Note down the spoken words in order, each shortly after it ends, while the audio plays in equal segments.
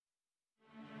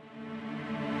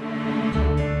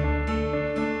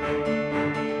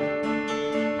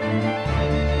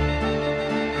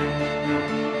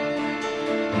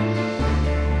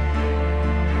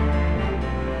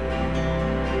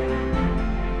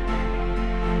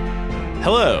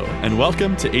Hello, and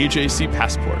welcome to AJC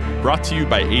Passport, brought to you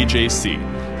by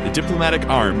AJC, the diplomatic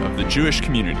arm of the Jewish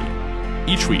community.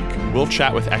 Each week, we'll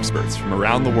chat with experts from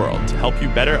around the world to help you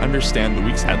better understand the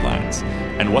week's headlines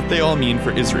and what they all mean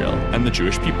for Israel and the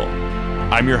Jewish people.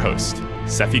 I'm your host,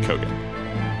 Seffi Kogan.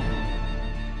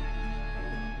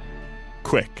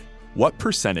 Quick, what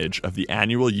percentage of the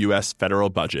annual U.S.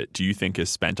 federal budget do you think is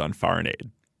spent on foreign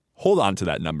aid? Hold on to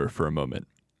that number for a moment.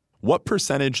 What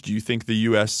percentage do you think the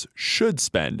U.S. should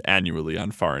spend annually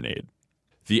on foreign aid?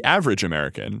 The average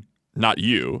American, not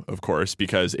you, of course,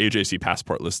 because AJC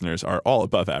Passport listeners are all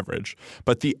above average,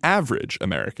 but the average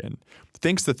American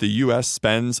thinks that the U.S.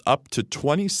 spends up to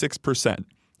 26%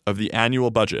 of the annual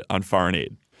budget on foreign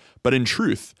aid. But in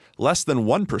truth, less than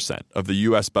 1% of the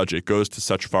U.S. budget goes to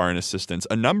such foreign assistance,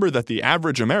 a number that the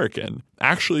average American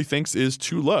actually thinks is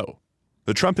too low.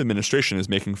 The Trump administration is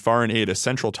making foreign aid a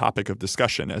central topic of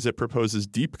discussion as it proposes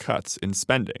deep cuts in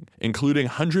spending, including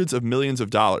hundreds of millions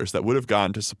of dollars that would have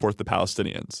gone to support the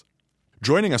Palestinians.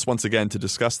 Joining us once again to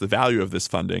discuss the value of this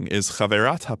funding is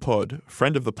Chaverat HaPod,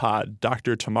 friend of the pod,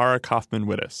 Dr. Tamara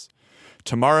Kaufman-Wittes.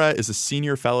 Tamara is a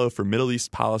senior fellow for Middle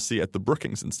East policy at the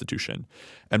Brookings Institution,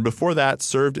 and before that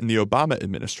served in the Obama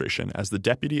administration as the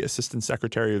Deputy Assistant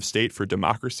Secretary of State for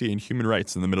Democracy and Human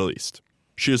Rights in the Middle East.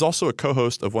 She is also a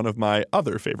co-host of one of my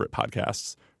other favorite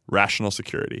podcasts, Rational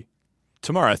Security.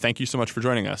 Tamara, thank you so much for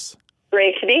joining us.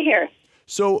 Great to be here.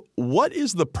 So what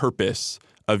is the purpose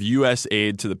of U.S.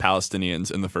 aid to the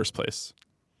Palestinians in the first place?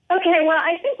 Okay, well,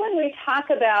 I think when we talk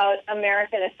about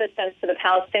American assistance to the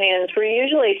Palestinians, we're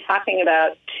usually talking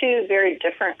about two very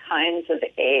different kinds of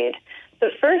aid.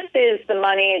 The first is the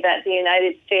money that the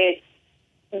United States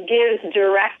gives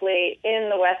directly in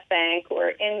the West Bank or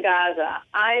in Gaza,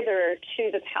 either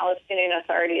to the Palestinian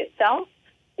Authority itself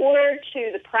or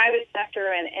to the private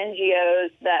sector and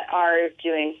NGOs that are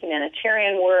doing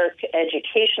humanitarian work,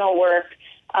 educational work,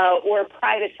 or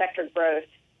private sector growth,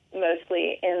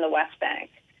 mostly in the West Bank.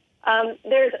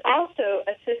 There's also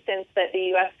assistance that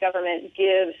the U.S. government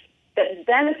gives that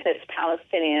benefits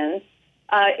Palestinians.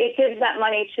 It gives that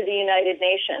money to the United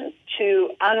Nations,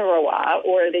 to UNRWA,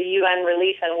 or the UN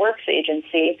Relief and Works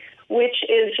Agency, which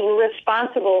is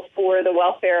responsible for the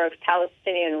welfare of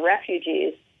Palestinian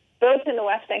refugees, both in the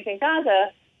West Bank and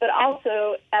Gaza, but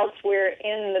also elsewhere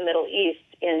in the Middle East,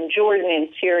 in Jordan, in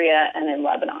Syria, and in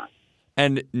Lebanon.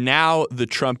 And now the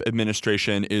Trump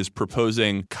administration is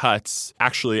proposing cuts,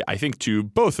 actually, I think, to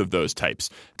both of those types.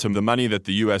 To the money that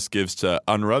the U.S. gives to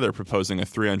UNRWA, they're proposing a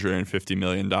 $350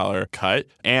 million cut,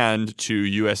 and to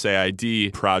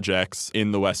USAID projects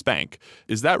in the West Bank.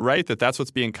 Is that right, that that's what's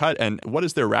being cut? And what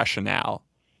is their rationale?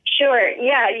 Sure.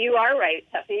 Yeah, you are right,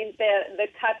 Tuffy. The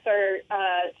cuts are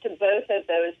to both of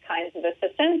those kinds of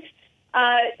assistance.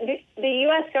 The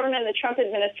U.S. government, the Trump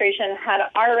administration, had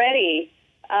already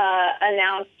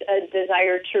announced a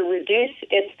desire to reduce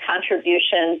its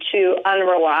contribution to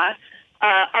UNRWA,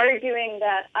 arguing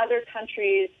that other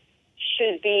countries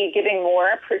should be giving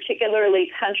more,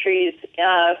 particularly countries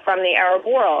from the Arab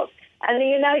world. And the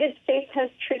United States has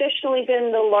traditionally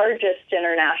been the largest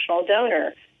international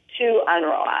donor to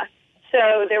UNRWA.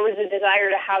 So there was a desire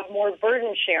to have more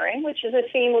burden sharing, which is a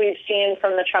theme we've seen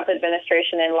from the Trump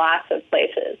administration in lots of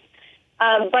places.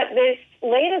 But this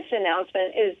latest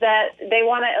announcement is that they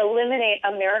want to eliminate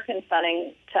American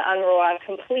funding to UNRWA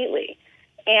completely.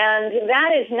 And that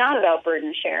is not about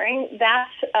burden sharing. That's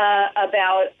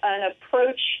about an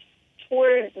approach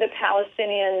toward the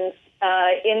Palestinians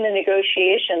in the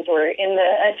negotiations or in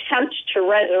the attempt to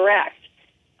resurrect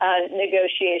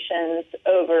negotiations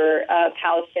over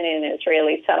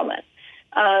Palestinian-Israeli settlement.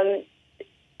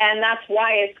 And that's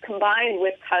why it's combined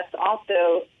with cuts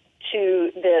also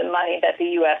to the money that the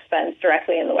U.S. spends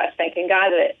directly in the West Bank and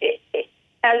Gaza.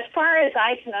 As far as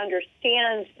I can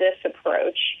understand this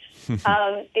approach,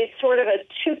 it's sort of a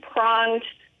two-pronged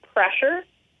pressure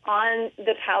on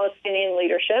the Palestinian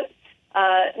leadership.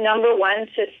 Number one,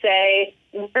 to say,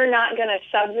 we're not going to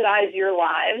subsidize your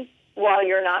lives while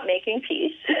you're not making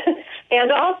peace.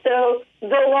 And also,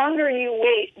 the longer you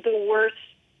wait, the worse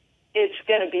it's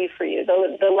going to be for you.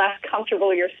 The less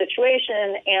comfortable your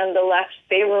situation and the less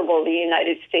favorable the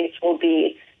United States will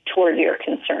be toward your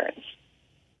concerns.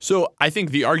 So I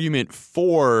think the argument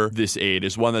for this aid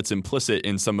is one that's implicit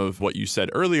in some of what you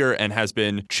said earlier and has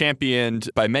been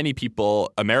championed by many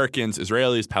people, Americans,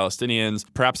 Israelis, Palestinians,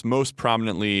 perhaps most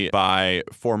prominently by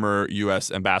former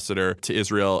U.S. Ambassador to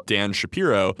Israel, Dan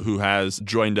Shapiro, who has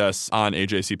joined us on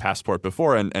AJC Passport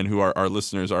before and who our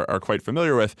listeners are quite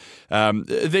familiar with.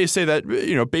 They say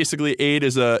that, basically aid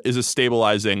is a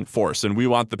stabilizing force, and we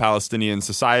want the Palestinian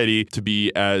society to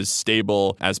be as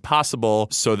stable as possible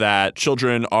so that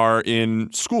children are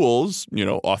in schools,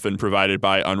 often provided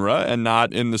by UNRWA, and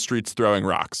not in the streets throwing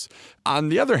rocks. On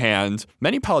the other hand,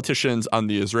 many politicians on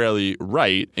the Israeli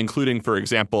right, including, for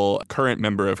example, current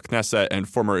member of Knesset and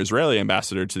former Israeli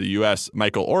ambassador to the U.S.,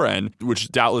 Michael Oren, which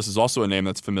doubtless is also a name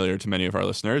that's familiar to many of our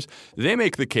listeners, they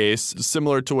make the case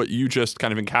similar to what you just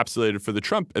kind of encapsulated for the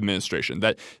Trump administration,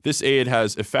 that this aid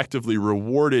has effectively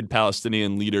rewarded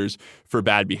Palestinian leaders for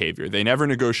bad behavior. They never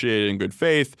negotiated in good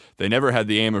faith. They never had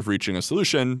the aim of reaching a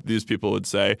solution, these people would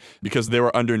say, because they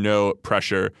were under no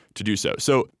pressure to do so.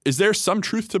 So is there some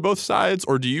truth to both sides,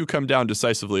 or do you come down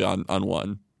decisively on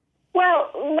one? Well,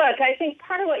 look, I think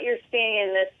part of what you're seeing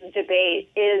in this debate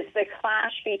is the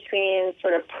clash between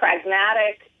sort of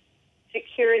pragmatic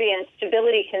security and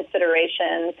stability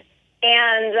considerations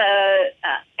and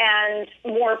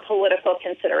more political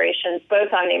considerations,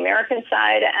 both on the American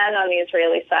side and on the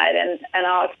Israeli side. And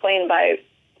I'll explain by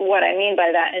what I mean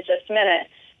by that in just a minute.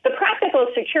 The practical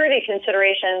security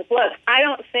considerations, look, I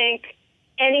don't think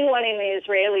anyone in the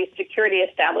Israeli security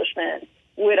establishment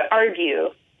would argue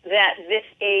that this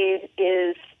aid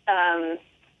is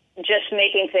just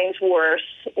making things worse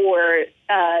or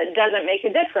doesn't make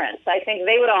a difference. I think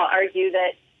they would all argue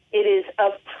that it is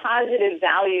of positive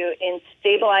value in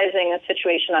stabilizing a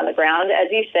situation on the ground, as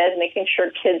you said, making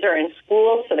sure kids are in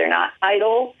school so they're not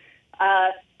idle,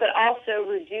 but also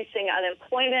reducing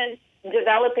unemployment,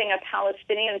 developing a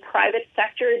Palestinian private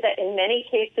sector that in many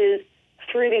cases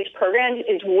through these programs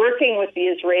is working with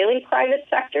the Israeli private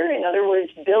sector. In other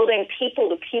words, building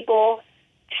people-to-people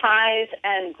ties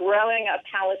and growing a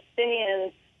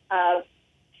Palestinian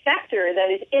sector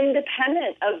that is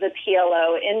independent of the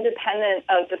PLO, independent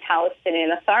of the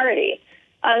Palestinian Authority.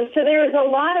 So there is a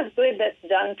lot of good that's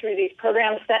done through these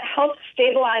programs that help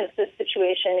stabilize the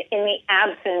situation in the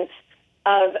absence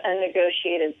of a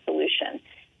negotiated solution.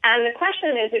 And the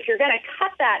question is, if you're going to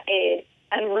cut that aid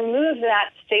and remove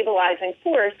that stabilizing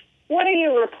force, what are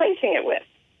you replacing it with?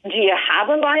 Do you have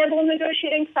a viable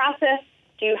negotiating process?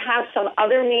 Do you have some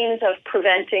other means of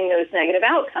preventing those negative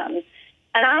outcomes?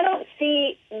 And I don't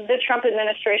see the Trump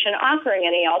administration offering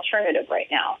any alternative right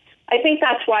now. I think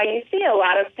that's why you see a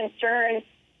lot of concern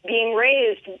being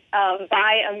raised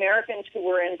by Americans who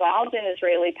were involved in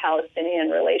Israeli-Palestinian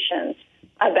relations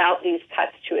about these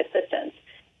cuts to assistance.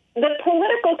 The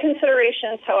political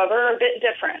considerations, however, are a bit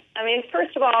different. I mean,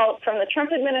 first of all, from the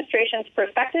Trump administration's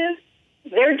perspective,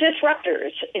 they're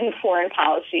disruptors in foreign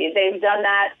policy. They've done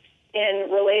that in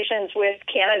relations with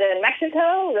Canada and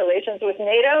Mexico, relations with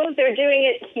NATO. They're doing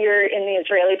it here in the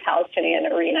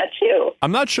Israeli-Palestinian arena, too.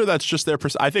 I'm not sure that's just their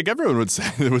I think everyone would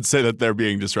say that they're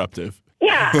being disruptive.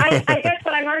 Yeah, I guess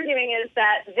what I'm arguing is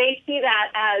that they see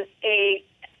that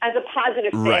as a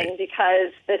positive thing, right,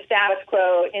 because the status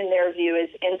quo, in their view, is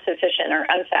insufficient or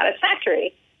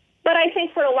unsatisfactory. But I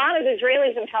think for a lot of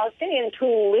Israelis and Palestinians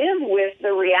who live with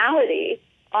the reality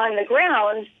on the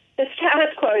ground, the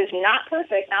status quo is not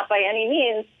perfect, not by any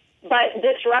means, but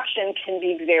disruption can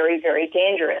be very, very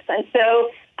dangerous. And so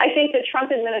I think the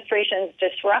Trump administration's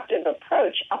disruptive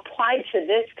approach applied to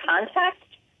this context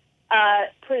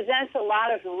presents a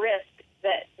lot of risk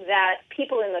that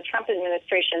people in the Trump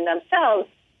administration themselves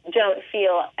don't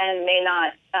feel and may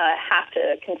not have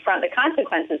to confront the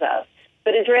consequences of,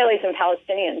 but Israelis and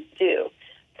Palestinians do.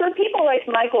 For people like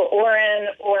Michael Oren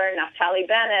or Naftali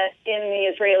Bennett in the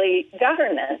Israeli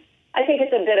government, I think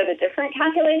it's a bit of a different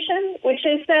calculation, which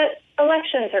is that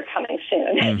elections are coming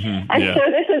soon. And so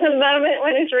this is a moment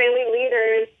when Israeli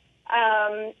leaders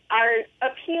are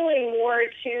appealing more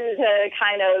to the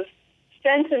kind of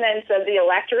sentiments of the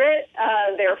electorate,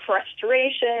 their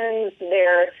frustrations,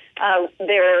 their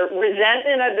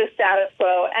resentment of the status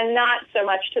quo, and not so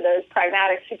much to those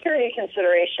pragmatic security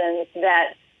considerations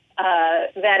that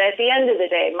at the end of the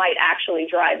day might actually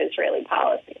drive Israeli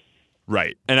policy.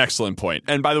 Right. An excellent point.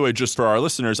 And by the way, just for our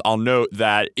listeners, I'll note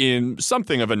that in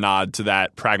something of a nod to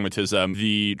that pragmatism,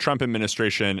 the Trump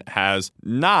administration has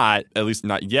not, at least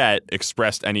not yet,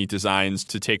 expressed any designs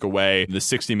to take away the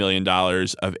 $60 million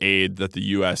of aid that the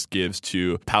U.S. gives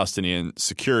to Palestinian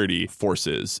security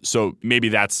forces. So maybe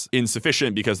that's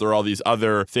insufficient because there are all these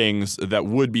other things that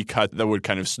would be cut that would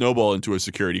kind of snowball into a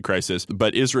security crisis.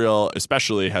 But Israel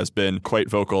especially has been quite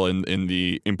vocal in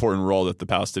the important role that the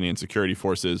Palestinian security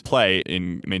forces play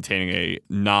in maintaining a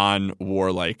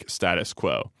non-warlike status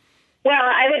quo. Well,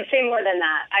 I would say more than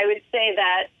that. I would say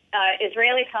that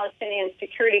Israeli-Palestinian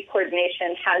security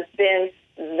coordination has been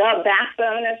the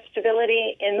backbone of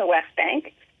stability in the West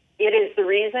Bank. It is the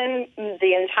reason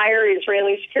the entire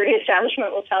Israeli security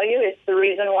establishment will tell you. It's the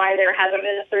reason why there hasn't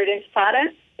been a third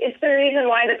intifada. It's the reason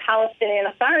why the Palestinian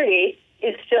Authority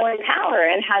is still in power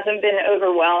and hasn't been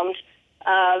overwhelmed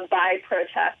by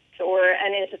protests or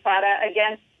an intifada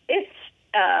against its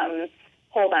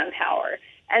hold on power.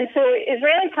 And so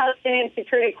Israeli-Palestinian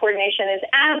security coordination is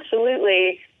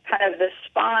absolutely kind of the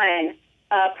spine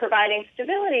providing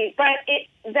stability, but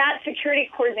that security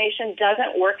coordination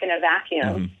doesn't work in a vacuum.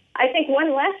 Mm-hmm. I think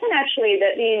one lesson, actually,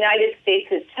 that the United States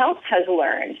itself has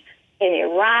learned in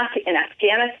Iraq, in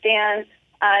Afghanistan,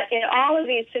 in all of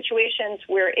these situations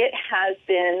where it has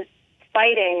been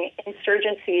fighting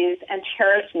insurgencies and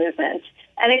terrorist movements,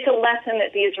 and it's a lesson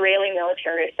that the Israeli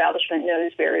military establishment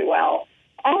knows very well.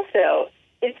 Also,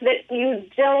 it's that you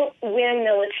don't win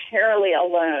militarily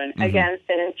alone against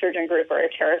an insurgent group or a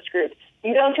terrorist group.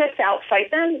 You don't just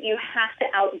outfight them, you have to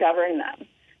outgovern them.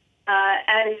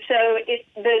 And so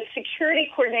the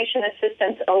security coordination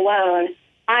assistance alone,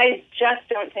 I just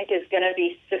don't think is going to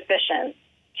be sufficient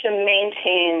to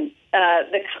maintain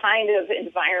the kind of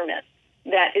environment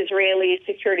that Israeli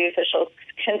security officials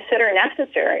consider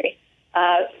necessary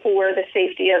for the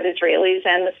safety of Israelis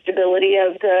and the stability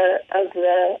of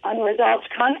the unresolved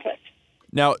conflict.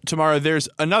 Now, Tamara, there's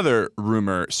another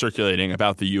rumor circulating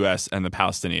about the U.S. and the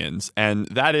Palestinians, and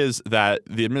that is that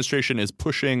the administration is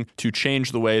pushing to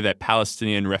change the way that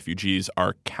Palestinian refugees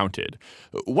are counted.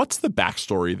 What's the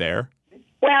backstory there?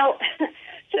 Well,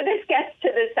 so this gets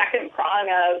to the second prong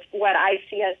of what I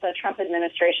see as the Trump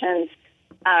administration's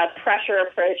pressure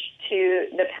approach to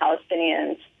the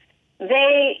Palestinians.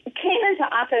 They came into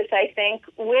office, I think,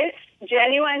 with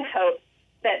genuine hope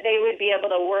that they would be able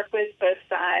to work with both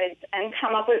sides and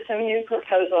come up with some new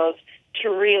proposals to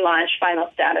relaunch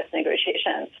final status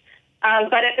negotiations.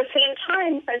 But at the same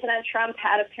time, President Trump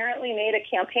had apparently made a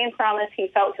campaign promise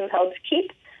he felt compelled to keep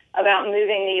about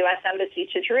moving the U.S. Embassy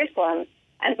to Jerusalem.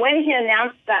 And when he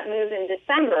announced that move in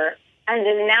December and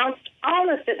announced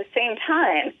almost at the same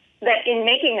time that in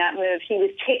making that move, he was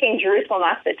taking Jerusalem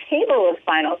off the table of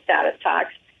final status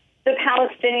talks, the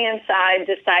Palestinian side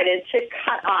decided to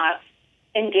cut off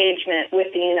engagement with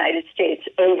the United States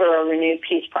over a renewed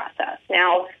peace process.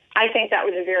 Now, I think that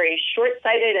was a very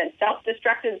short-sighted and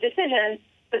self-destructive decision,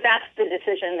 but that's the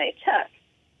decision they took.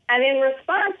 And in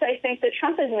response, I think the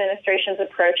Trump administration's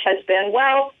approach has been,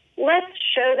 well, let's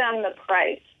show them the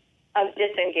price of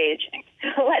disengaging.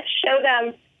 Let's show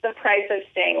them the price of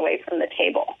staying away from the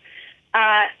table.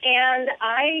 And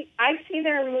I see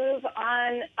their move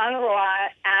on UNRWA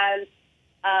as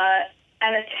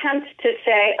an attempt to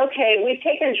say, okay, we've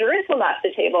taken Jerusalem off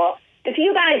the table. If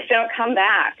you guys don't come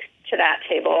back to that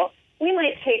table, we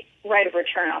might take right of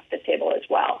return off the table as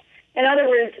well. In other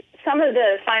words, some of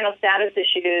the final status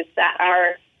issues that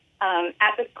are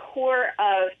at the core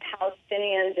of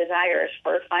Palestinian desires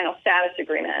for a final status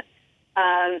agreement,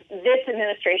 this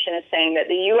administration is saying that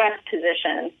the U.S.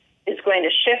 position is going to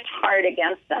shift hard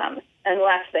against them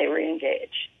unless they reengage.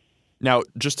 Now,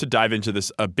 just to dive into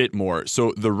this a bit more,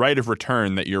 so the right of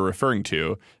return that you're referring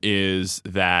to is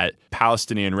that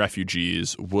Palestinian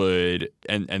refugees would,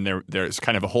 and there's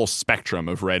kind of a whole spectrum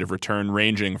of right of return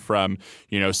ranging from,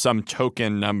 some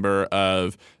token number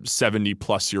of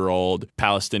 70-plus-year-old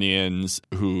Palestinians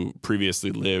who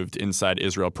previously lived inside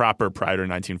Israel proper prior to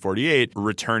 1948,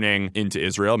 returning into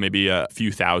Israel, maybe a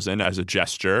few thousand as a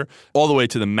gesture, all the way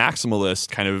to the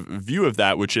maximalist kind of view of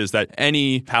that, which is that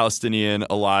any Palestinian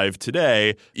alive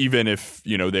today, even if,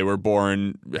 they were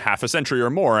born half a century or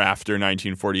more after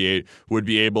 1948, would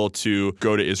be able to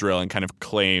go to Israel and kind of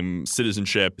claim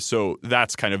citizenship. So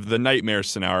that's kind of the nightmare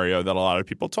scenario that a lot of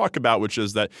people talk about, which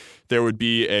is that there would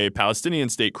be a Palestinian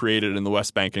state created in the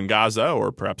West Bank and Gaza,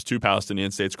 or perhaps two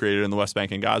Palestinian states created in the West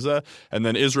Bank and Gaza, and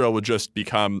then Israel would just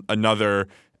become another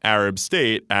Arab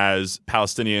state as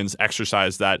Palestinians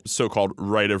exercise that so-called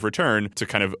right of return to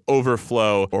kind of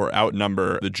overflow or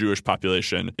outnumber the Jewish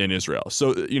population in Israel.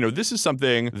 So, this is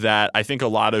something that I think a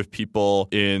lot of people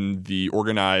in the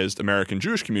organized American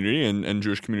Jewish community and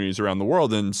Jewish communities around the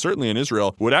world, and certainly in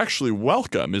Israel, would actually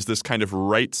welcome, is this kind of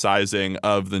right-sizing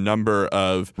of the number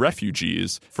of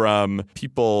refugees from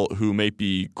people who may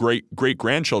be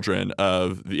great-grandchildren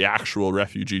of the actual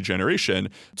refugee generation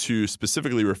to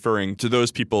specifically referring to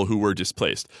those people who were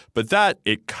displaced. But that,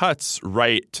 it cuts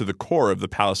right to the core of the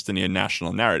Palestinian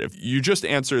national narrative. You just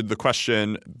answered the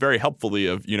question very helpfully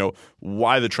of,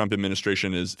 why the Trump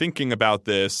administration is thinking about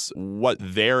this, what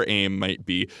their aim might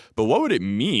be. But what would it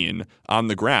mean on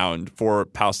the ground for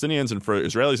Palestinians and for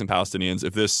Israelis and Palestinians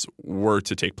if this were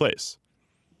to take place?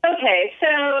 Okay, so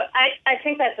I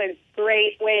think that's a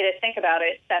great way to think about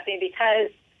it, Stephanie,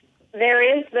 because there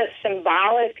is the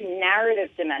symbolic narrative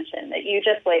dimension that you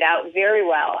just laid out very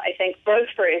well, I think, both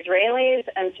for Israelis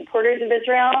and supporters of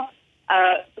Israel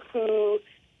who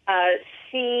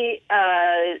see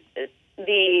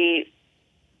the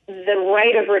the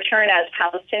right of return, as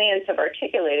Palestinians have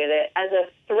articulated it, as a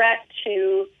threat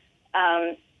to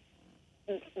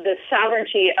the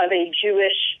sovereignty of a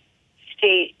Jewish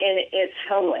state in its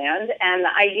homeland, and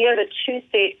the idea of a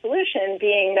two-state solution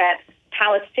being that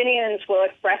Palestinians will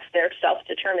express their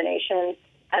self-determination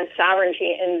and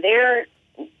sovereignty in their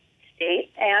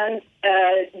state, and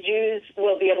Jews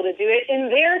will be able to do it in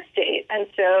their state. And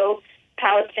so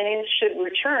Palestinians should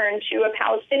return to a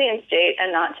Palestinian state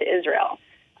and not to Israel.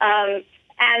 And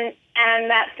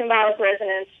that symbolic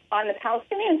resonance on the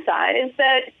Palestinian side is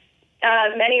that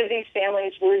many of these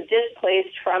families were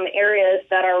displaced from areas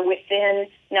that are within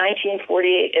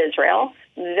 1948 Israel.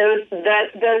 Those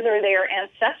are their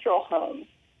ancestral homes.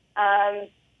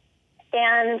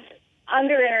 And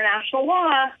under international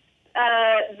law,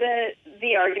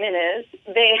 the argument is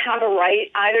they have a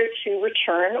right either to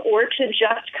return or to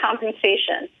just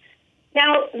compensation.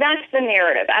 Now, that's the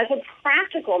narrative. As a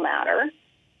practical matter,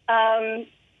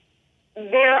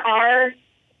 there are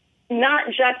not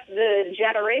just the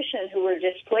generation who were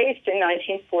displaced in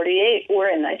 1948 or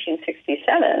in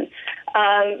 1967,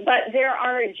 but there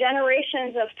are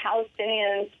generations of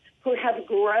Palestinians who have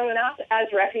grown up as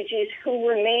refugees who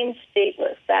remain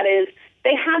stateless. That is,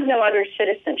 they have no other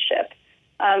citizenship.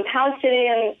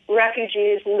 Palestinian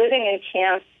refugees living in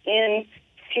camps in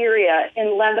Syria,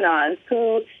 in Lebanon,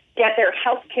 who get their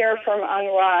health care from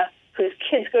UNRWA, whose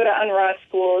kids go to UNRWA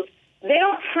schools, they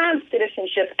don't have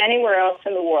citizenship anywhere else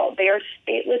in the world. They are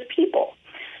stateless people.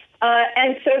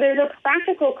 And so there's a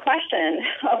practical question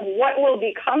of what will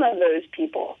become of those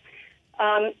people.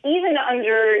 Even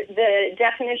under the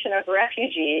definition of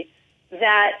refugee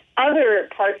that other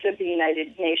parts of the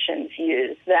United Nations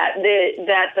use, that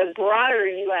the broader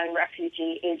UN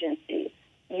Refugee Agency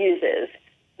uses,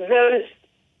 those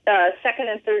second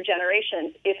and third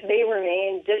generations, if they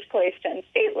remain displaced and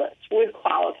stateless, would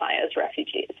qualify as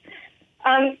refugees.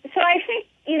 So I think,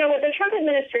 what the Trump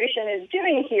administration is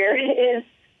doing here is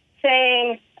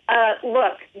saying,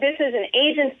 look, this is an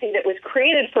agency that was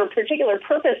created for a particular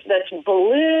purpose that's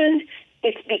ballooned.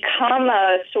 It's become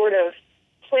a sort of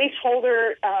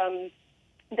placeholder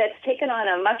that's taken on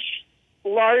a much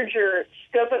larger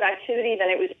scope of activity than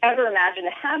it was ever imagined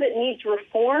to have. It needs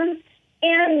reform.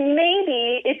 And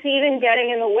maybe it's even getting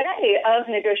in the way of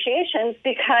negotiations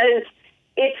because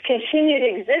its continued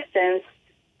existence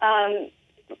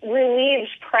relieves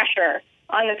pressure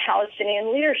on the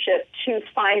Palestinian leadership to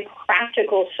find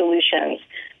practical solutions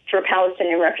for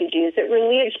Palestinian refugees. It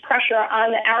relieves pressure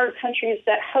on the Arab countries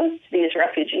that host these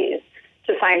refugees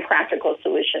to find practical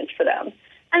solutions for them.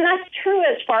 And that's true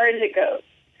as far as it goes.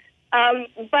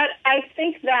 But I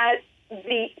think that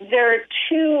there are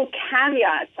two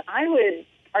caveats I would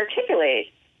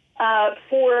articulate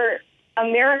for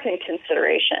American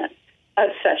consideration of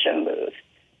such a move.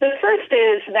 The first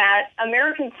is that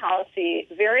American policy,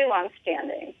 very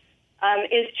long-standing,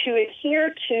 is to adhere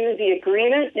to the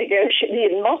agreement,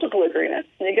 the multiple agreements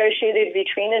negotiated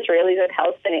between Israelis and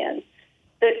Palestinians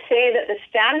that say that the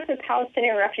status of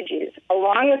Palestinian refugees,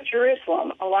 along with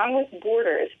Jerusalem, along with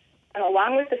borders, and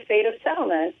along with the fate of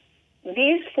settlement,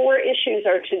 these four issues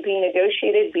are to be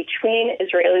negotiated between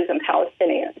Israelis and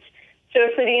Palestinians. So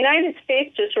for the United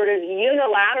States to sort of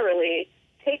unilaterally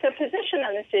take a position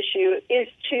on this issue is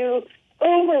to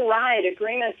override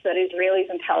agreements that Israelis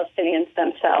and Palestinians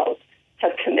themselves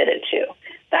have committed to.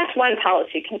 That's one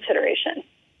policy consideration.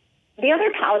 The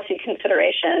other policy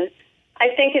consideration, I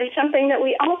think, is something that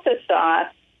we also saw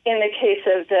in the case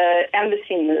of the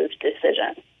embassy move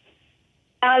decision.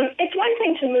 It's one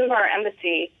thing to move our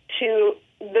embassy to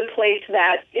the place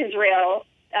that Israel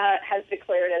has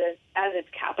declared as its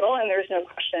capital, and there's no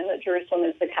question that Jerusalem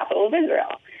is the capital of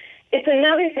Israel. It's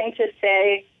another thing to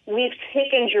say we've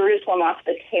taken Jerusalem off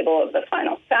the table of the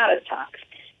final status talks.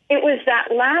 It was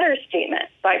that latter statement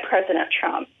by President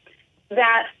Trump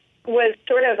that was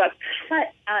sort of a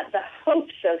cut at the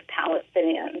hopes of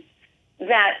Palestinians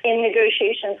that in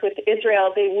negotiations with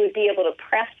Israel they would be able to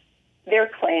press their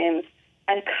claims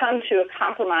and come to a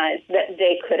compromise that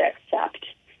they could accept.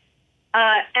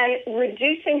 And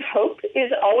reducing hope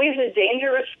is always a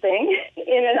dangerous thing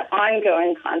in an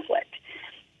ongoing conflict.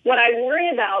 What I worry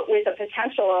about with a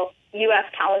potential U.S.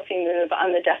 policy move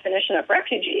on the definition of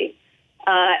refugee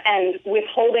and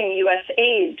withholding U.S.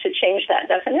 aid to change that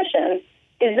definition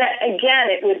is that,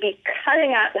 again, it would be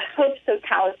cutting out the hopes of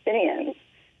Palestinians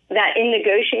that in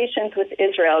negotiations with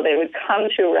Israel they would come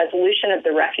to a resolution of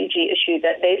the refugee issue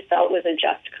that they felt was a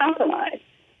just compromise.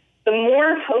 The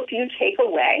more hope you take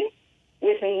away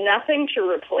with nothing to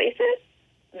replace it,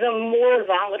 the more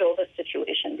volatile the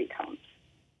situation becomes.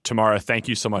 Tamara, thank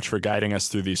you so much for guiding us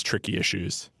through these tricky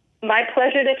issues. My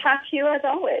pleasure to talk to you as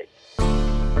always.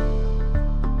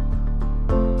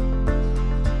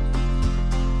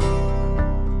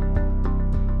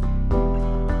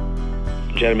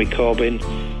 Jeremy Corbyn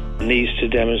needs to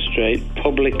demonstrate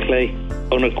publicly,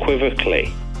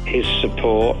 unequivocally, his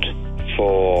support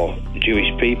for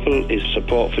Jewish people, his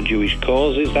support for Jewish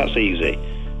causes. That's easy.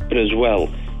 But as well,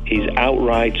 his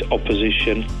outright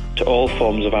opposition to all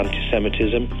forms of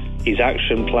anti-Semitism, his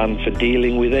action plan for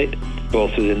dealing with it,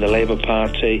 both within the Labour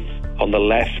Party, on the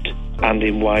left, and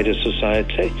in wider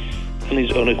society, and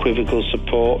his unequivocal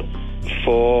support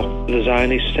for the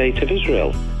Zionist state of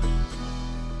Israel.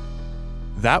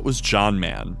 That was John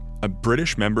Mann, a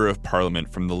British member of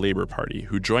parliament from the Labour Party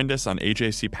who joined us on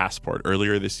AJC Passport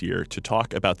earlier this year to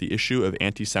talk about the issue of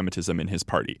anti-Semitism in his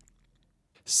party.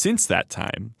 Since that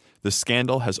time, the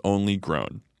scandal has only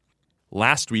grown.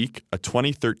 Last week, a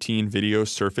 2013 video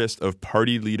surfaced of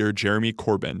party leader Jeremy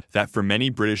Corbyn that for many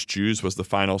British Jews was the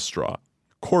final straw.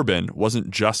 Corbyn wasn't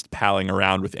just palling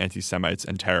around with anti-Semites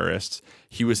and terrorists,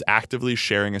 he was actively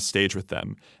sharing a stage with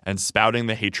them and spouting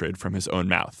the hatred from his own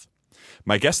mouth.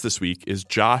 My guest this week is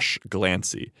Josh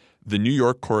Glancy, the New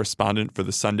York correspondent for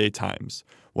the Sunday Times,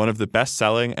 one of the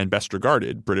best-selling and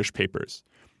best-regarded British papers.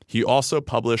 He also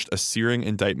published a searing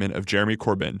indictment of Jeremy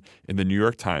Corbyn in the New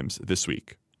York Times this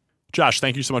week. Josh,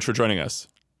 thank you so much for joining us.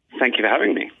 Thank you for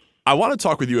having me. I want to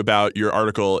talk with you about your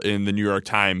article in the New York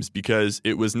Times because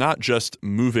it was not just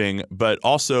moving, but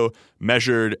also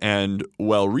measured and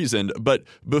well-reasoned. But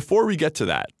before we get to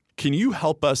that, can you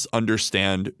help us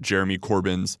understand Jeremy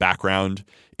Corbyn's background?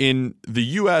 In the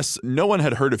U.S., no one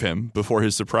had heard of him before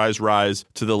his surprise rise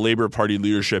to the Labour Party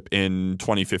leadership in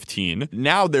 2015.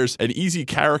 Now there's an easy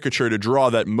caricature to draw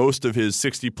that most of his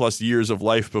 60-plus years of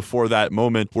life before that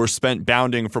moment were spent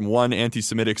bounding from one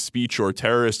anti-Semitic speech or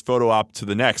terrorist photo op to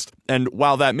the next. And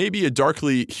while that may be a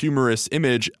darkly humorous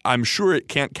image, I'm sure it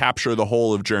can't capture the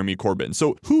whole of Jeremy Corbyn.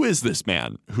 So who is this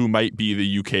man who might be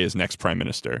the UK's next prime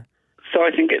minister? So I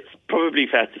think it's probably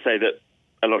fair to say that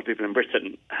a lot of people in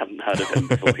Britain hadn't heard of him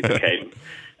before he became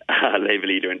Labour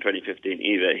leader in 2015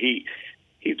 either.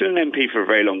 He's been an MP for a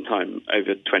very long time,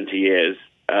 over 20 years,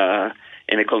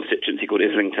 in a constituency called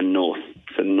Islington North,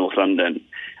 so North London.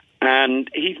 And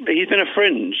he's been a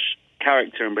fringe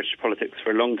character in British politics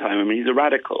for a long time. I mean, he's a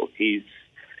radical. He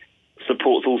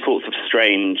supports all sorts of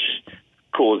strange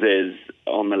causes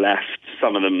on the left,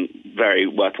 some of them very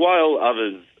worthwhile,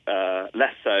 others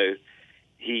less so.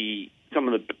 He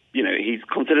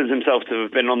considers himself to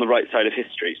have been on the right side of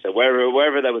history. So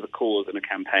wherever there was a cause and a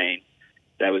campaign,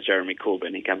 there was Jeremy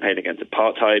Corbyn. He campaigned against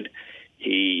apartheid.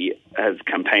 He has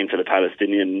campaigned for the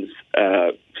Palestinians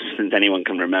since anyone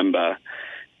can remember.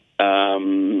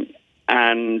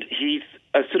 And he's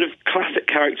a sort of classic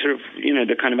character of,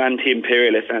 the kind of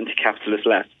anti-imperialist, anti-capitalist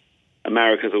left.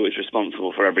 America's always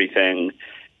responsible for everything.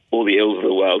 All the ills of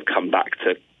the world come back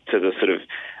to the sort of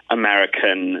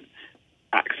American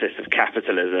axis of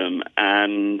capitalism,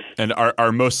 and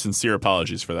our most sincere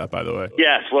apologies for that, by the way.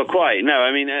 Yes, well, quite. No,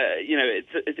 I mean,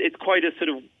 it's quite a sort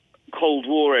of Cold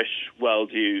War-ish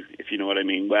worldview, if you know what I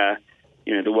mean, where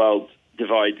the world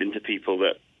divides into people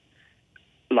that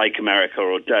like America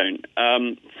or don't.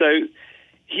 So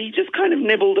he just kind of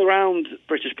nibbled around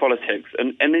British politics,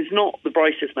 and is not the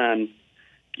brightest man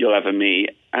you'll ever meet,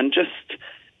 and just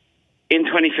in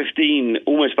 2015,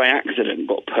 almost by accident,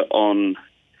 got put on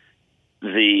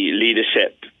the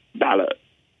leadership ballot.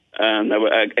 There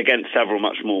were against several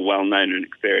much more well-known and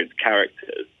experienced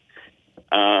characters.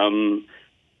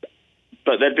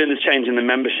 But there'd been this change in the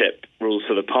membership rules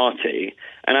for the party.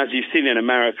 And as you've seen in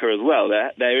America as well,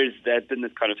 there'd been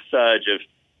this kind of surge of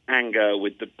anger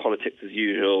with the politics as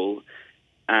usual,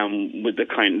 there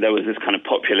was this kind of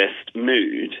populist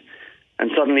mood.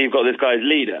 And suddenly you've got this guy's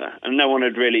leader, and no one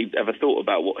had really ever thought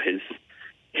about what his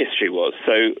history was.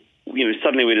 So,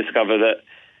 suddenly we discover that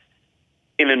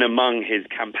in and among his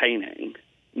campaigning,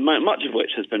 much of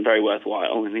which has been very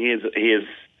worthwhile, and he has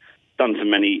done so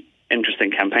many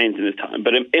interesting campaigns in his time,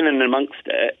 but in and amongst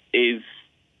it is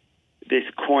this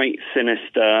quite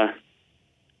sinister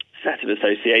set of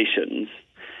associations.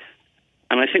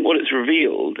 And I think what it's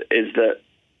revealed is that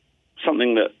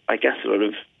something that I guess a lot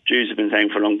of Jews have been saying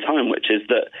for a long time, which is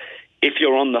that if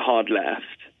you're on the hard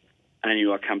left and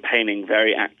you are campaigning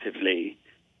very actively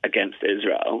against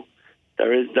Israel,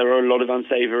 there are a lot of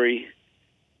unsavory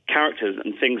characters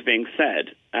and things being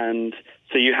said. And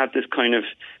so you have this kind of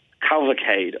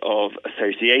cavalcade of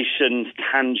associations,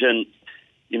 tangents,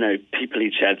 people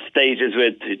he shared stages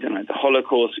with, who denied the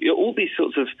Holocaust, all these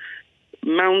sorts of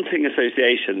mounting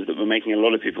associations that were making a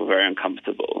lot of people very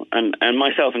uncomfortable, and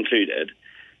myself included.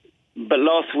 But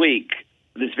last week,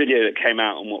 this video that came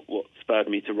out and what spurred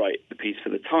me to write the piece for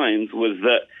the Times was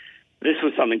that this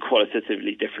was something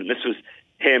qualitatively different. This was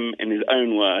him, in his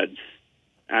own words,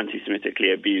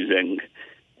 anti-Semitically abusing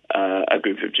a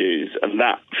group of Jews. And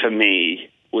that, for me,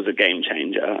 was a game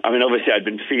changer. I mean, obviously, I'd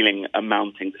been feeling a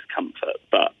mounting discomfort,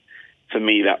 but for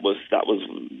me, that was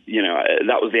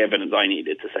the evidence I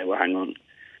needed to say, well, hang on,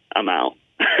 I'm out.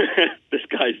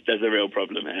 There's a real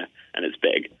problem here, and it's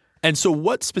big. And so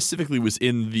what specifically was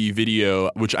in the video,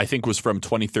 which I think was from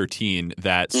 2013,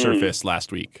 that surfaced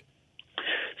last week?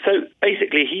 So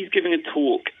basically, he's giving a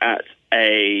talk at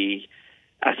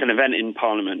an event in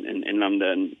Parliament in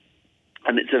London,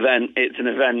 and it's an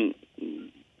event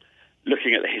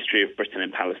looking at the history of Britain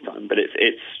and Palestine, but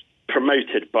it's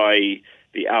promoted by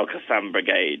the Al-Qassam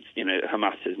Brigade,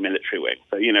 Hamas's military wing.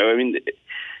 So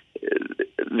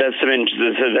there's some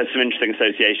interesting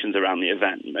associations around the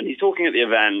event, and he's talking at the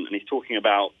event, and he's talking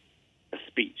about a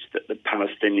speech that the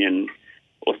Palestinian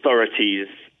Authority's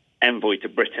envoy to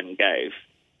Britain gave.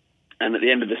 And at the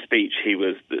end of the speech,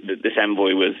 this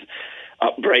envoy was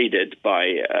upbraided by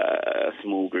a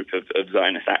small group of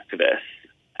Zionist activists,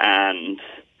 and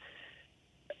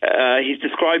he's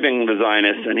describing the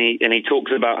Zionists, and he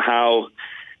talks about how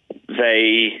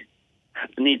they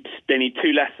need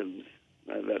two lessons.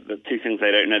 The two things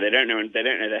they don't know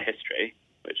their history,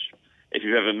 which, if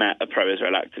you've ever met a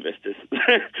pro-Israel activist,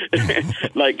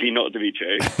 is likely not to be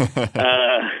true.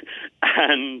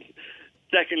 And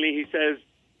secondly, he says,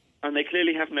 and they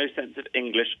clearly have no sense of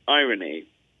English irony,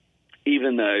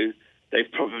 even though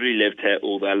they've probably lived here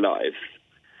all their lives.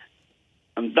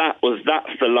 And that's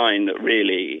the line that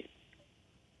really,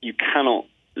 you cannot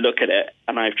look at it,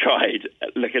 and I've tried,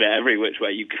 look at it every which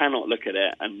way. You cannot look at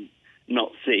it and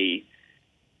not see,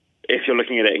 if you're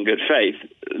looking at it in good faith,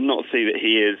 not see that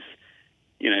he is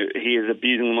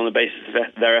abusing them on the basis of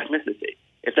their ethnicity.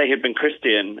 If they had been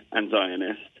Christian and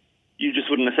Zionist, you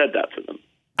just wouldn't have said that to them.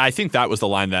 I think that was the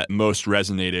line that most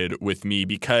resonated with me,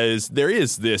 because there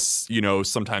is this,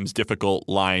 sometimes difficult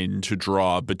line to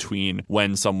draw between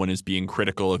when someone is being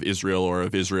critical of Israel or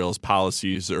of Israel's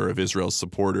policies or of Israel's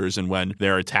supporters and when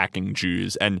they're attacking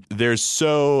Jews. And there's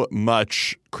so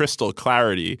much crystal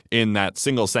clarity in that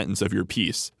single sentence of your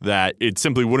piece that it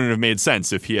simply wouldn't have made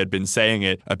sense if he had been saying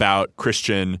it about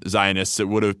Christian Zionists.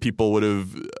 People would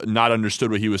have not understood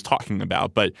what he was talking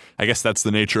about. But I guess that's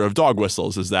the nature of dog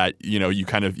whistles, is that, you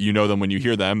know them when you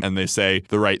hear them, and they say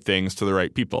the right things to the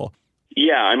right people.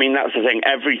 Yeah, I mean, that's the thing.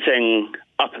 Everything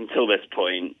up until this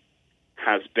point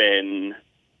has been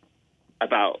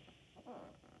about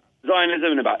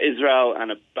Zionism and about Israel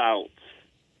and about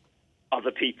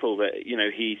other people that,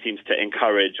 he seems to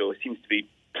encourage, or seems to be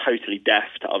totally deaf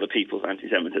to other people's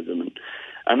anti-Semitism.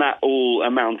 And that all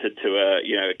amounted to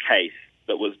a case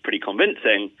that was pretty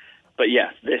convincing. But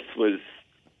yes, this was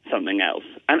something else.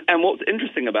 And what's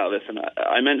interesting about this, and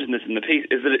I mentioned this in the piece,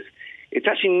 is that it's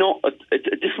actually not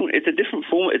it's a different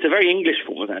form. It's a very English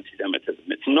form of anti-Semitism.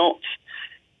 It's not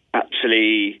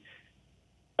actually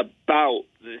about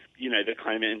this, the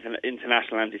kind of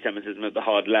international anti-Semitism of the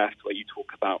hard left, where you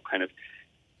talk about kind of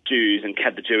Jews and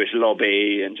the Jewish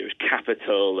lobby and Jewish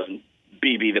capital and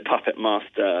Bibi the puppet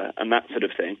master and that sort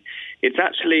of thing. It's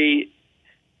actually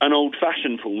an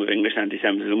old-fashioned form of English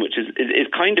anti-Semitism, which is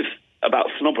kind of about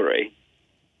snobbery,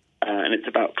 and it's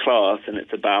about class, and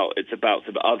it's about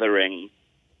sort of othering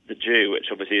the Jew, which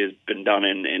obviously has been done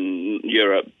in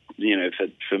Europe,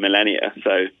 for millennia.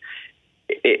 So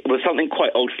it was something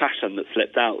quite old-fashioned that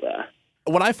slipped out there.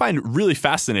 What I find really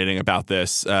fascinating about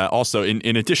this, also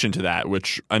in addition to that,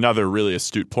 which another really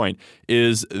astute point,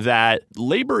 is that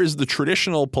Labour is the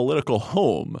traditional political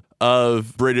home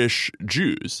of British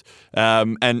Jews.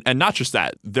 And not just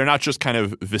that. They're not just kind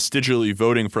of vestigially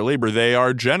voting for Labour. They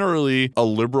are generally a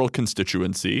liberal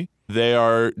constituency. They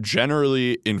are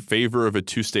generally in favor of a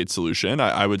two-state solution.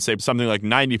 I would say something like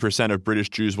 90% of British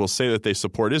Jews will say that they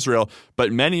support Israel,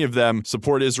 but many of them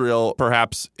support Israel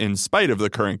perhaps in spite of the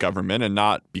current government and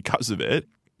not because of it.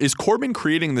 Is Corbyn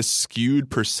creating this skewed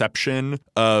perception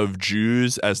of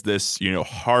Jews as this,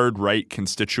 hard right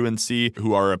constituency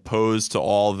who are opposed to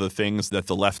all the things that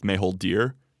the left may hold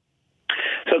dear?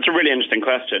 So it's a really interesting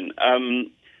question.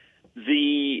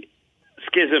 The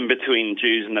schism between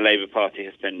Jews and the Labour Party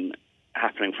has been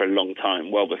happening for a long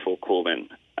time, well before Corbyn.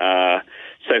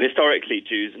 So historically,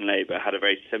 Jews and Labour had a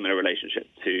very similar relationship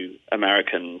to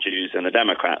American Jews and the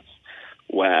Democrats,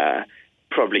 where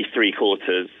probably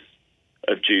 3/4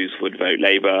 of Jews would vote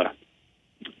Labour.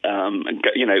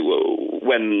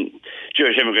 When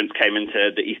Jewish immigrants came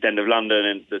into the East End of London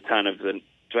in the turn of the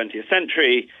 20th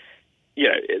century,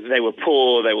 they were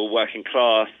poor, they were working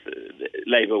class,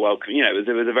 Labour welcome. It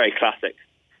was a very classic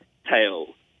tale,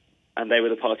 and they were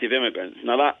the party of immigrants.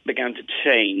 Now that began to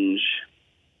change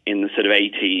in the sort of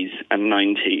 80s and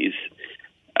 90s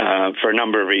for a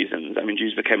number of reasons. I mean,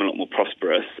 Jews became a lot more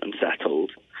prosperous and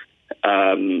settled.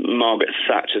 Margaret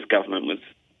Thatcher's government was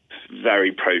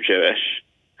very pro-Jewish,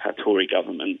 her Tory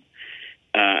government,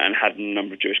 and had a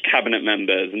number of Jewish cabinet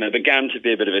members, and there began to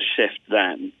be a bit of a shift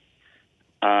then.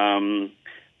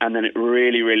 And then it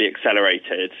really, really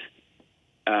accelerated.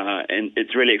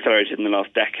 It's really accelerated in the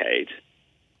last decade.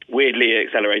 Weirdly, it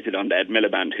accelerated under Ed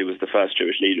Miliband, who was the first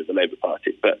Jewish leader of the Labour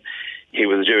Party, but he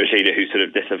was a Jewish leader who sort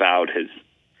of disavowed his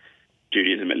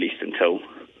Judaism, at least until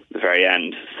the very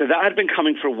end. So that had been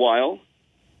coming for a while.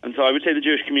 And so I would say the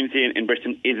Jewish community in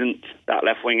Britain isn't that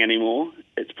left-wing anymore.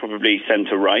 It's probably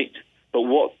centre-right. But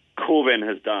what Corbyn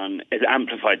has done is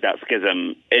amplified that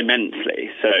schism immensely.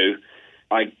 So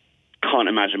I can't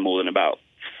imagine more than about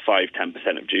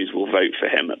 5-10% of Jews will vote for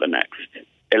him at the next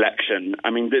election. I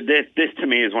mean, this to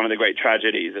me is one of the great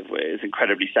tragedies of it. It's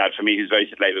incredibly sad for me, who's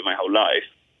voted Labour my whole life,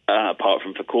 apart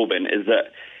from for Corbyn, is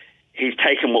that he's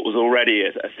taken what was already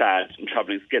a sad and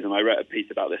troubling schism. I wrote a piece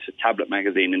about this for Tablet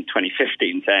magazine in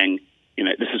 2015 saying,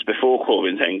 this was before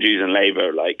Corbyn, saying Jews and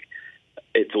Labour,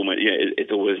 it's almost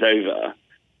over.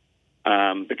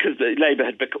 Because Labour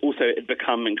had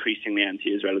become increasingly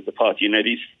anti-Israel as a party.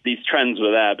 These trends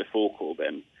were there before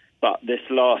Corbyn, but this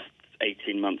last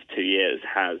 18 months, 2 years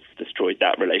has destroyed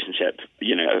that relationship,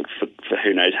 for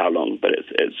who knows how long, but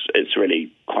it's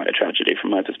really quite a tragedy from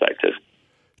my perspective.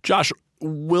 Josh,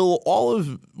 will all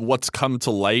of what's come to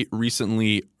light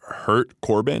recently hurt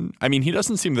Corbyn? I mean, he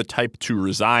doesn't seem the type to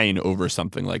resign over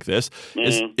something like this.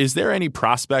 Mm-hmm. Is there any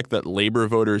prospect that Labour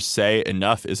voters say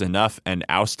enough is enough and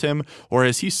oust him? Or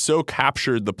has he so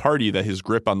captured the party that his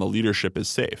grip on the leadership is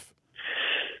safe?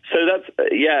 So that's,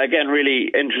 again,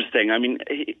 really interesting. I mean,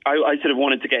 I sort of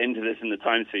wanted to get into this in the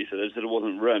Times piece, so there sort of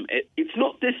wasn't room. It's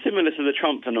not dissimilar to the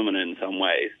Trump phenomenon in some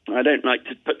ways. I don't like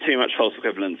to put too much false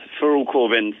equivalence. For all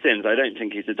Corbyn's sins, I don't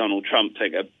think he's a Donald Trump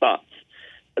figure, but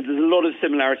there's a lot of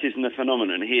similarities in the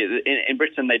phenomenon. In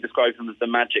Britain, they describe him as the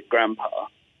magic grandpa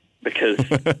because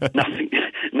nothing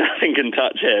can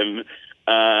touch him.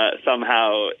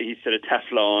 Somehow he's sort of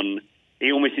Teflon.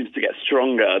 He almost seems to get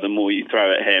stronger the more you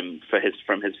throw at him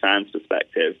from his fans'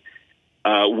 perspective.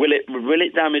 Will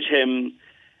it damage him?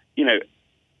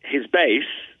 His base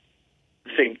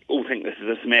all think this is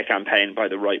a smear campaign by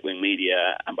the right-wing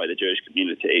media and by the Jewish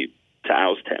community to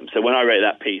oust him. So when I wrote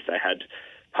that piece, I had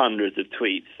hundreds of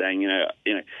tweets saying,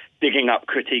 digging up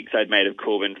critiques I'd made of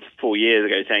Corbyn 4 years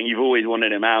ago, saying you've always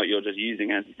wanted him out. You're just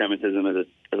using anti-Semitism as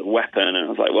a weapon. And I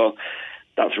was like, well,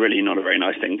 that's really not a very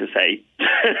nice thing to say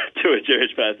to a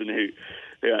Jewish person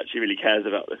who actually really cares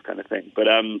about this kind of thing. But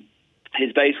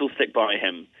his base will stick by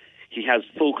him. He has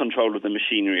full control of the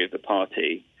machinery of the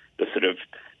party, the sort of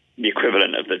the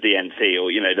equivalent of the DNC,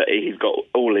 or that he's got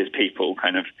all his people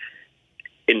kind of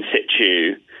in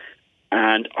situ.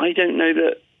 And I don't know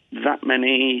that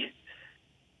many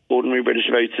ordinary British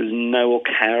voters know or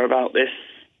care about this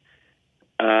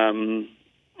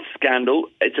scandal.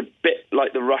 It's a bit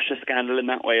like the Russia scandal in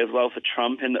that way as well for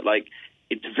Trump, in that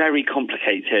it's very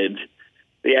complicated.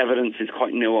 The evidence is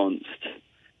quite nuanced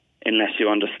unless you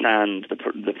understand the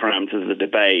parameters of the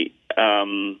debate.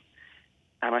 And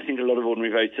I think a lot of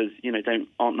ordinary voters,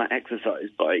 aren't that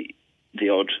exercised by the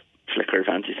odd flicker of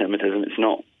anti-Semitism. It's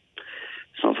not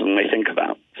something they think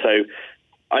about. So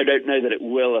I don't know that it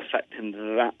will affect him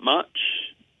that much,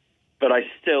 but I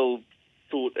still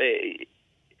thought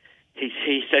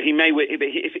he said he may,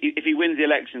 if he wins the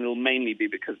election, it'll mainly be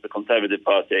because the Conservative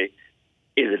Party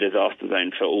is a disaster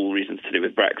zone for all reasons to do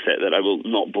with Brexit that I will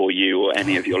not bore you or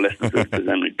any of your listeners with, because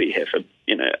then we'd be here for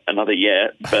another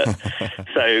year. But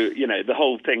so the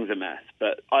whole thing's a mess.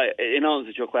 But in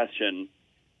answer to your question,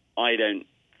 I don't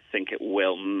think it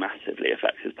will massively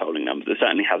affect his polling numbers. It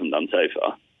certainly hasn't done so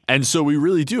far. And so we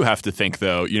really do have to think,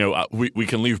 though, we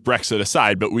can leave Brexit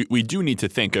aside, but we do need to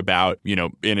think about,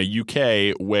 in a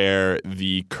UK where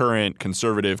the current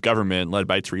Conservative government led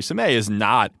by Theresa May is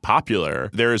not popular,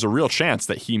 there is a real chance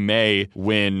that he may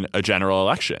win a general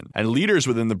election. And leaders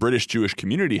within the British Jewish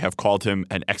community have called him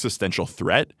an existential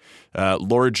threat.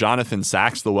 Lord Jonathan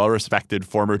Sacks, the well-respected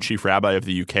former chief rabbi of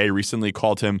the UK, recently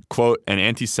called him, quote, an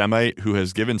anti-Semite who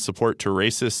has given support to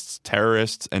racists,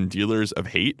 terrorists, and dealers of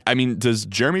hate. I mean, does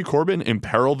Jeremy Corbyn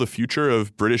imperil the future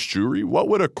of British Jewry? What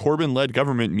would a Corbyn-led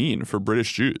government mean for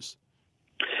British Jews?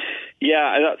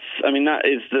 Yeah, that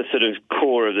is the sort of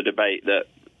core of the debate that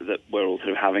we're all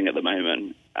sort of having at the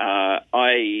moment.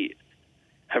 I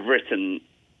have written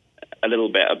a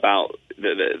little bit about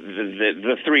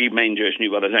the three main Jewish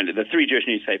the three Jewish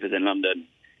newspapers in London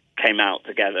came out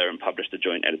together and published a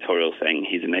joint editorial saying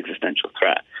he's an existential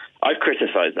threat. I've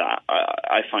criticised that.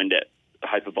 I find it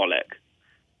hyperbolic,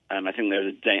 and I think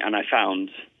there's and I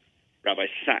found Rabbi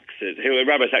Sachs is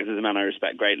a man I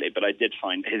respect greatly, but I did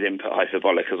find his input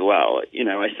hyperbolic as well.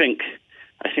 I think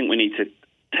we need to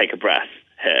take a breath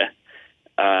here.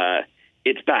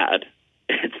 It's bad.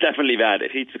 It's definitely bad.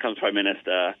 If he becomes prime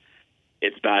minister,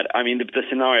 it's bad. I mean, the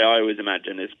scenario I always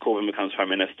imagine is Corbyn becomes prime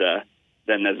minister,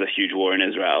 then there's a huge war in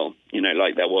Israel,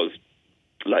 like there was,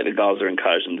 like the Gaza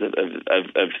incursions of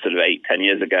sort of 8-10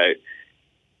 years ago.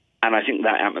 And I think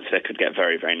that atmosphere could get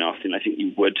very, very nasty. And I think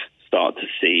you would start to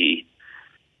see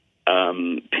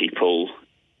some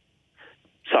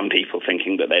people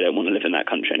thinking that they don't want to live in that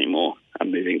country anymore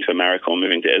and moving to America or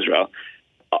moving to Israel.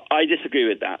 I disagree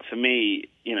with that. For me,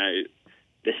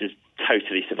 this is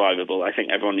totally survivable. I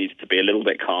think everyone needs to be a little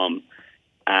bit calm.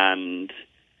 And,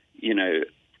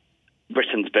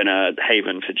 Britain's been a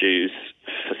haven for Jews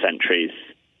for centuries,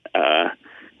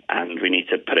 and we need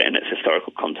to put it in its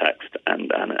historical context,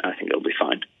 and I think it'll be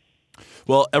fine.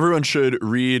 Well, everyone should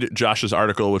read Josh's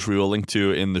article, which we will link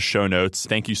to in the show notes.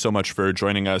 Thank you so much for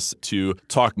joining us to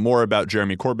talk more about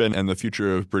Jeremy Corbyn and the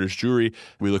future of British Jewry.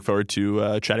 We look forward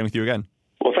to chatting with you again.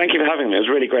 Well, thank you for having me. It was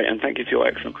really great, and thank you for your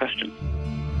excellent question.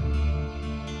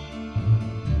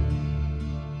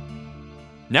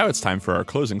 Now it's time for our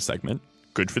closing segment,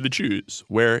 Good for the Jews,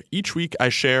 where each week I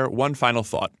share one final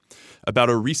thought about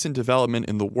a recent development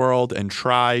in the world and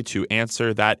try to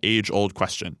answer that age-old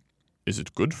question. Is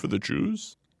it good for the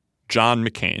Jews? John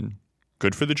McCain,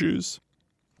 good for the Jews?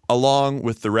 Along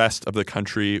with the rest of the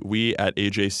country, we at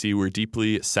AJC were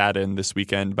deeply saddened this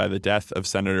weekend by the death of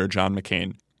Senator John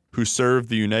McCain, who served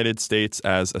the United States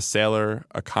as a sailor,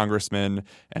 a congressman,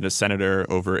 and a senator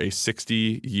over a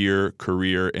 60-year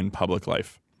career in public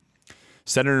life.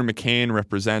 Senator McCain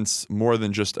represents more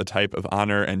than just a type of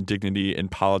honor and dignity in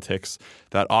politics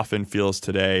that often feels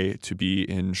today to be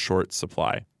in short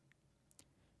supply.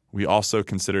 We also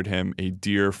considered him a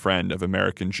dear friend of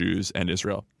American Jews and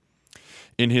Israel.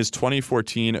 In his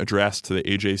 2014 address to the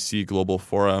AJC Global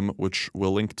Forum, which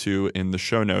we'll link to in the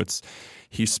show notes,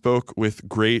 he spoke with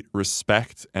great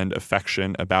respect and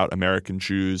affection about American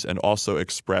Jews and also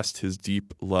expressed his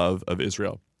deep love of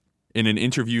Israel. In an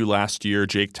interview last year,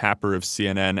 Jake Tapper of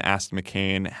CNN asked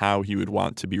McCain how he would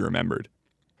want to be remembered.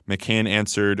 McCain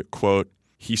answered, quote,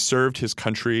 "He served his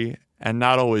country, and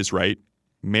not always right,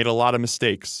 made a lot of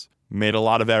mistakes, made a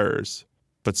lot of errors,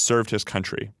 but served his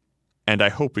country. And I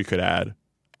hope we could add,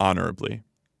 honorably."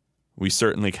 We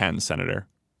certainly can, Senator.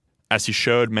 As he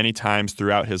showed many times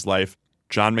throughout his life,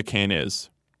 John McCain is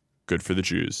good for the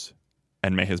Jews,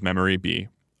 and may his memory be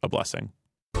a blessing.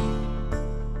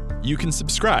 You can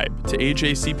subscribe to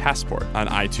AJC Passport on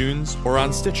iTunes or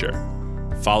on Stitcher.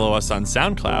 Follow us on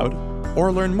SoundCloud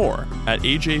or learn more at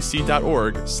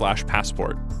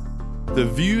ajc.org/passport. The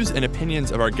views and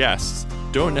opinions of our guests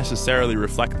don't necessarily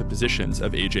reflect the positions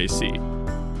of AJC.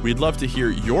 We'd love to hear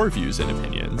your views and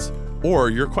opinions or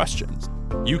your questions.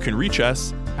 You can reach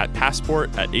us at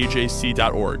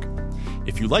passport@ajc.org.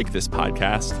 If you like this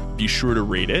podcast, be sure to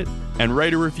rate it and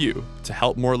write a review to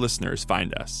help more listeners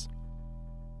find us.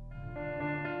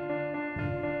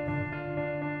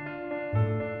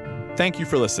 Thank you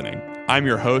for listening. I'm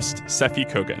your host, Seffi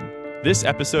Kogan. This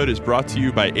episode is brought to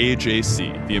you by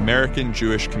AJC, the American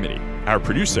Jewish Committee. Our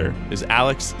producer is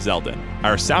Alex Zeldin.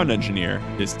 Our sound engineer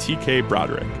is TK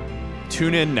Broderick.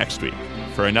 Tune in next week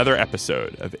for another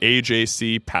episode of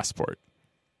AJC Passport.